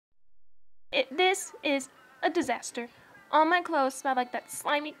This is a disaster. All my clothes smell like that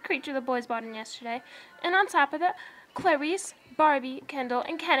slimy creature the boys bought in yesterday. And on top of that, Clarice, Barbie, Kendall,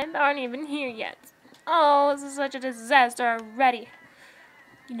 and Kenneth aren't even here yet. Oh, this is such a disaster already.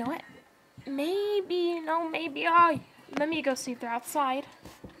 You know what? Let me go see if they're outside.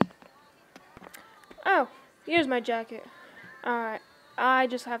 Oh, here's my jacket. Alright, I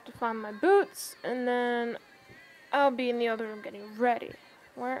just have to find my boots, and then I'll be in the other room getting ready.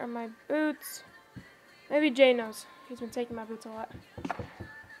 Where are my boots? Maybe Jay knows. He's been taking my boots a lot.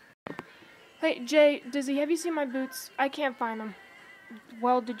 Hey, Jay, Dizzy, have you seen my boots? I can't find them.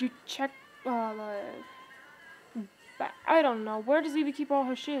 Well, did you check, I don't know. Where does Evie keep all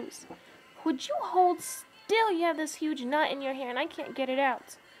her shoes? Would you hold still? You have this huge nut in your hair and I can't get it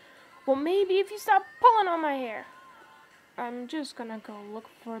out. Well, maybe if you stop pulling on my hair. I'm just gonna go look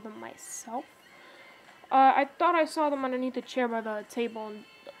for them myself. I thought I saw them underneath the chair by the table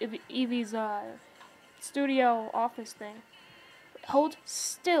in Evie's, studio office thing. Hold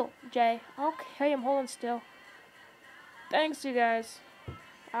still, Jay. Okay, I'm holding still. Thanks, you guys.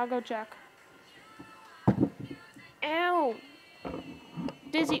 I'll go check. Ow!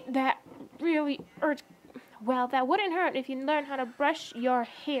 Dizzy, that really hurts. Well, that wouldn't hurt if you learn how to brush your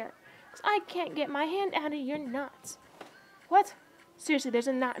hair. 'Cause I can't get my hand out of your knots. What? Seriously, there's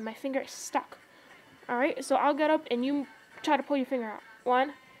a knot and my finger is stuck. Alright, so I'll get up and you try to pull your finger out.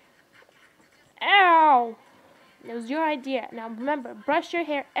 1. Ow! It was your idea. Now remember, brush your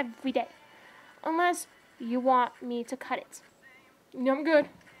hair every day. Unless you want me to cut it. I'm good.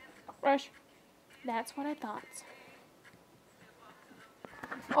 Brush. That's what I thought.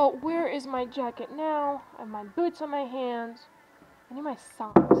 Oh, where is my jacket now? I have my boots on my hands. I need my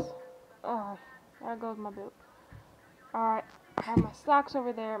socks. Oh, there goes my boot. Alright, I have my socks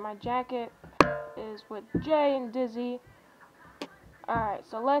over there. My jacket is with Jay and Dizzy. Alright,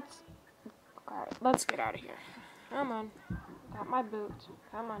 so let's get out of here. Come on. Got my boots.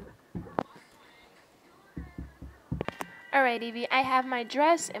 Come on. Alright, Evie, I have my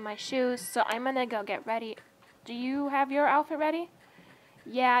dress and my shoes, so I'm gonna go get ready. Do you have your outfit ready?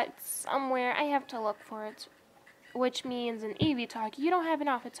 Yeah, it's somewhere. I have to look for it. Which means in Evie talk, you don't have an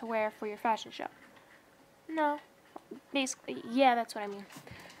outfit to wear for your fashion show. No. Basically, yeah, that's what I mean.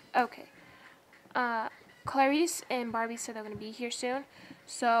 Okay. Clarice and Barbie said they're going to be here soon.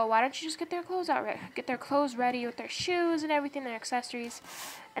 So why don't you just get their clothes out ready? Get their clothes ready with their shoes and everything, their accessories.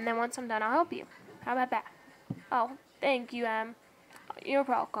 And then once I'm done, I'll help you. How about that? Oh, thank you, Em. You're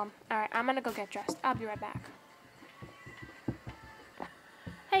welcome. Alright, I'm going to go get dressed. I'll be right back.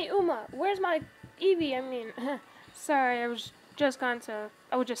 Hey, Uma, where's my Evie? Sorry, I was just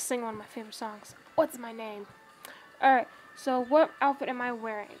singing one of my favorite songs. What's my name? Alright, so what outfit am I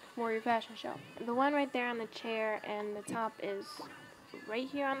wearing for your fashion show? The one right there on the chair, and the top is right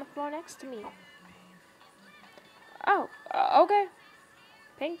here on the floor next to me. Oh, okay.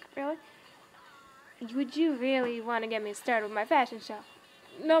 Pink, really? Would you really want to get me started with my fashion show?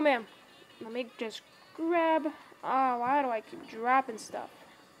 No, ma'am. Let me just grab... Oh, why do I keep dropping stuff?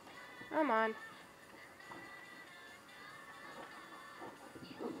 Come on.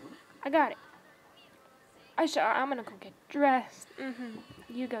 I got it. I'm gonna go get dressed.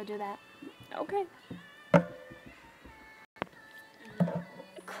 You go do that. Okay.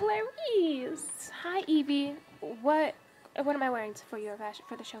 Clarice! Hi, Evie. What am I wearing for your fashion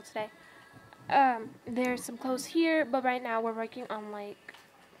for the show today? There's some clothes here, but right now we're working on like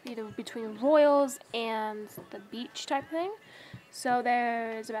either between royals and the beach type thing. So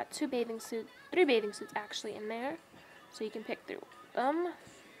there's about 3 bathing suits actually in there. So you can pick through them.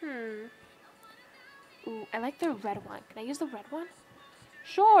 Ooh, I like the red one. Can I use the red one?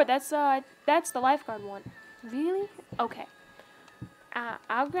 Sure, that's the lifeguard one. Really? Okay.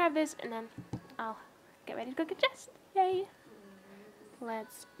 I'll grab this and then I'll get ready to go get dressed. Yay!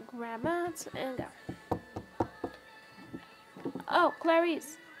 Let's grab that and go. Oh,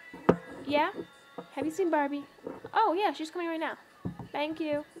 Clarice. Yeah? Have you seen Barbie? Oh, yeah, she's coming right now. Thank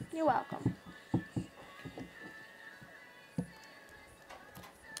you. You're welcome.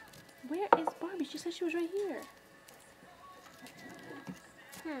 Where is Barbie? She said she was right here.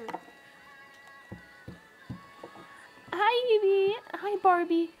 Hi, Evie. Hi,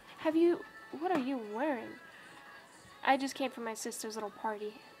 Barbie. What are you wearing? I just came from my sister's little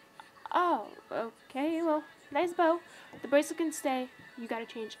party. Oh, okay, well, nice bow. The bracelet can stay. You gotta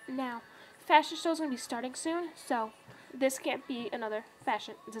change now. Fashion show's gonna be starting soon, so this can't be another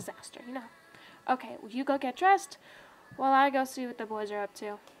fashion disaster, you know. Okay, well, you go get dressed while I go see what the boys are up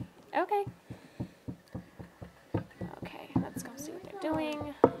to. Okay. Okay, let's go see what they're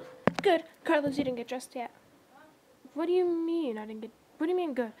doing. Good. Carlos, you didn't get dressed yet. What do you mean I didn't get... What do you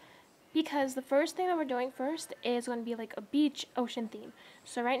mean good? because the first thing that we're doing first is going to be like a beach ocean theme.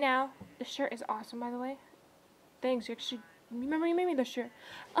 So right now, the shirt is awesome, by the way. Thanks, you actually remember you made me the shirt.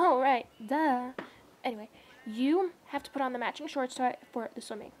 Oh, right, duh. Anyway, you have to put on the matching shorts for the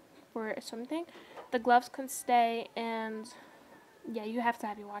swimming. For a swim thing, the gloves can stay, and yeah, you have to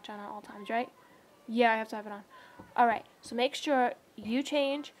have your watch on at all times, right? Yeah, I have to have it on. All right, so make sure you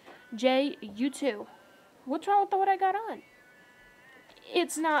change. Jay, you too. What's wrong with what I got on?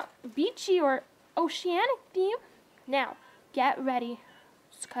 It's not beachy or oceanic theme. Now, get ready,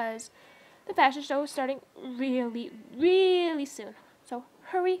 because the fashion show is starting really, really soon. So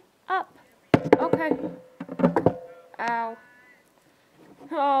hurry up. Okay. Ow.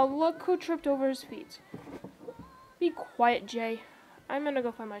 Oh, look who tripped over his feet. Be quiet, Jay. I'm gonna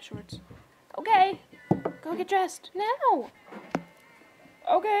go find my shorts. Okay. Go get dressed. Now.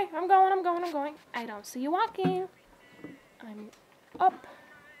 Okay, I'm going. I don't see you walking. I'm up.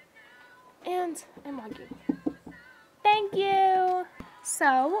 And I'm walking. Thank you.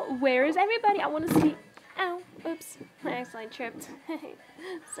 So, where is everybody? I want to see. Ow. Oops. I accidentally tripped.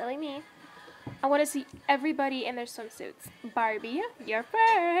 Silly me. I want to see everybody in their swimsuits. Barbie, you're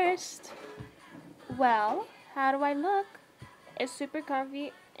first. Well, how do I look? It's super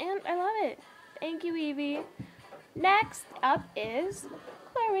comfy, and I love it. Thank you, Evie. Next up is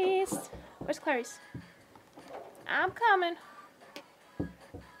Clarice. Where's Clarice? I'm coming.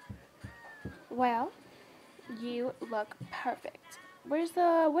 Well, you look perfect. Where's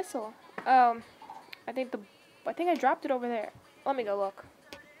the whistle? I think I dropped it over there. Let me go look.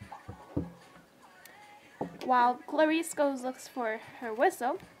 While Clarice looks for her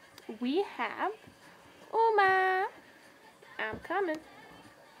whistle, we have Uma. I'm coming.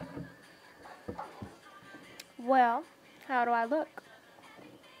 Well, how do I look?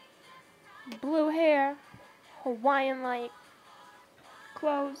 Blue hair, Hawaiian-like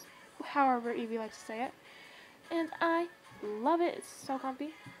clothes, however Evie likes to say it. And I love it. It's so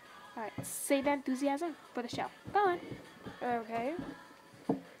comfy. Alright, save that enthusiasm for the show. Go on. Okay.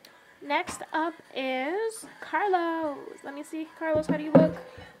 Next up is Carlos. Let me see. Carlos, how do you look?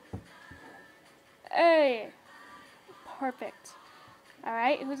 Hey. Perfect.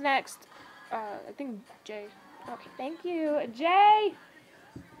 Alright, who's next? I think Jay. Okay, thank you. Jay!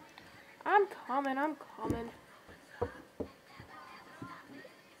 I'm coming.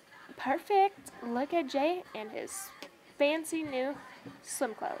 Perfect. Look at Jay and his fancy new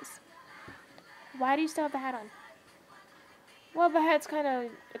swim clothes. Why do you still have the hat on? Well, the hat's kind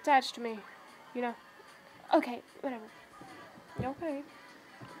of attached to me, you know. Okay, whatever. Okay.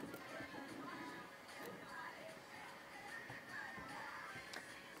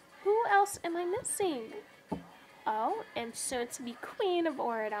 Who else am I missing? Oh, and soon to be Queen of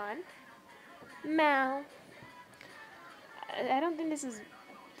Auradon, Mal. I don't think this is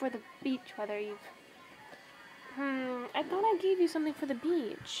for the beach weather, Eve. I thought I gave you something for the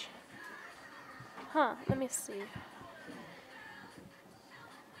beach. Huh, let me see.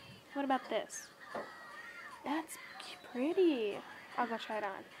 What about this? That's pretty. I'll go try it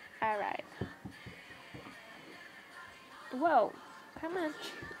on. Alright. Whoa, come on.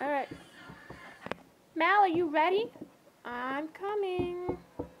 Alright. Mal, are you ready? I'm coming.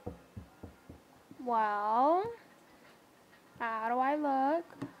 Well, how do I look?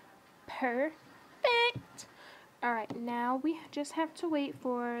 Perfect. Alright, now we just have to wait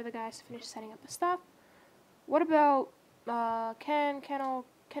for the guys to finish setting up the stuff. What about Ken,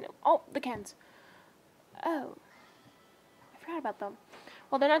 oh, the Kens. Oh, I forgot about them.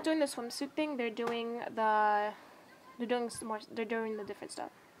 Well, they're not doing the swimsuit thing. They're doing the different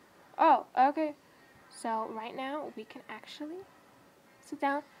stuff. Oh, okay. So right now we can actually sit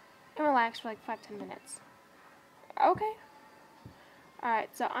down and relax for like 5-10 minutes. Okay.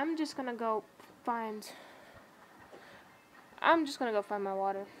 Alright, so I'm just gonna go find my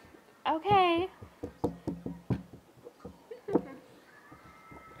water. Okay.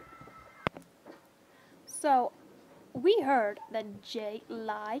 So, we heard that Jay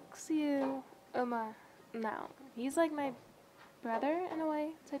likes you. No. He's like my brother in a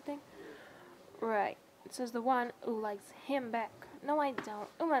way, type thing. Right. It says the one who likes him back. No, I don't.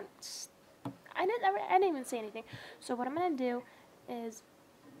 I didn't even say anything. So what I'm gonna do is,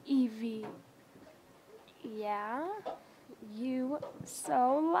 Evie. Yeah? You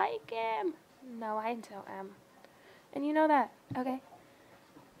so like him. No, I don't am. And you know that, okay?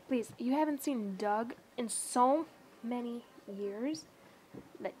 Please, you haven't seen Doug in so many years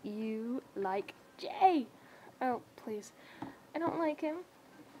that you like Jay. Oh, please. I don't like him.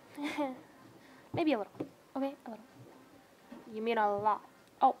 Maybe a little. Okay, a little. You mean a lot.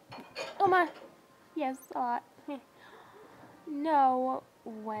 Oh my. Yes, a lot. No,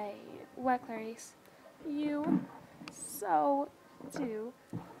 way. What, Clarice? You so do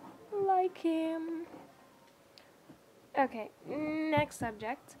like him. Okay, next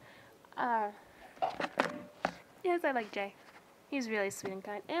subject. Yes, I like Jay. He's really sweet and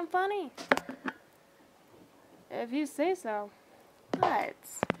kind and funny. If you say so. But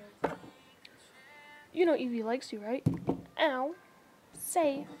you know Evie likes you, right? Ow.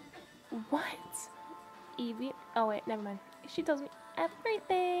 Say what? Evie. Oh wait, never mind. She tells me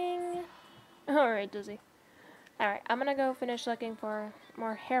everything. Alright, Dizzy. Alright, I'm gonna go finish looking for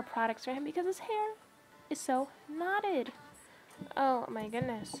more hair products for him because his hair is so knotted. Oh my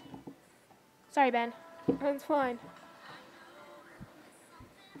goodness. Sorry, Ben. That's fine.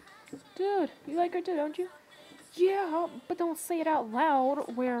 Dude, you like her too, don't you? Yeah, but don't say it out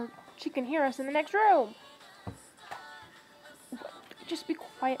loud where she can hear us in the next room. Just be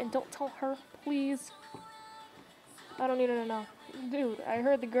quiet and don't tell her, please. I don't need her to know. Dude, I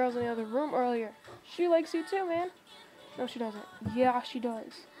heard the girls in the other room earlier. She likes you too, man. No, she doesn't. Yeah, she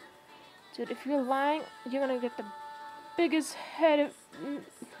does. Dude, if you're lying, you're gonna get the biggest head of...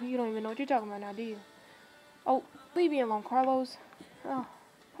 You don't even know what you're talking about now, do you? Oh, leave me alone, Carlos. Oh,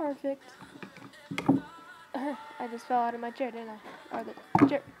 perfect. I just fell out of my chair, didn't I? Or the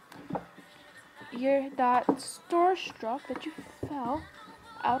chair. You're that starstruck that you fell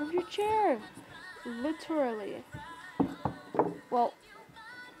out of your chair. Literally. Well,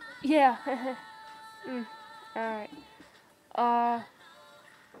 yeah. Alright.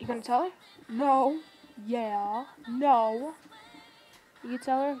 You gonna tell her? No. Yeah. No. You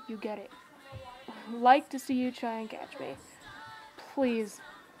tell her, you get it. Like to see you try and catch me. Please.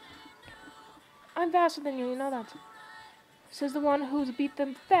 I'm faster than you know that. Says the one who's beat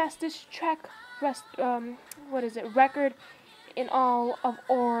the fastest record in all of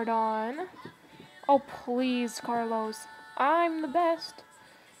Ordon. Oh, please, Carlos. I'm the best.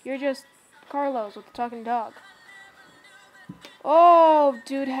 You're just Carlos with the talking dog. Oh,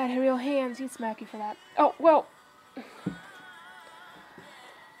 dude had real hands. He'd smack you for that. Oh, well.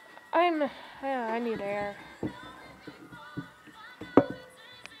 I need air.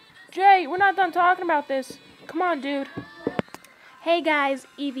 Jay, we're not done talking about this. Come on, dude. Hey guys,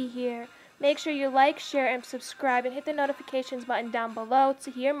 Evie here. Make sure you like, share, and subscribe, and hit the notifications button down below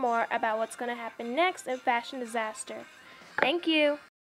to hear more about what's going to happen next in Fashion Disaster. Thank you.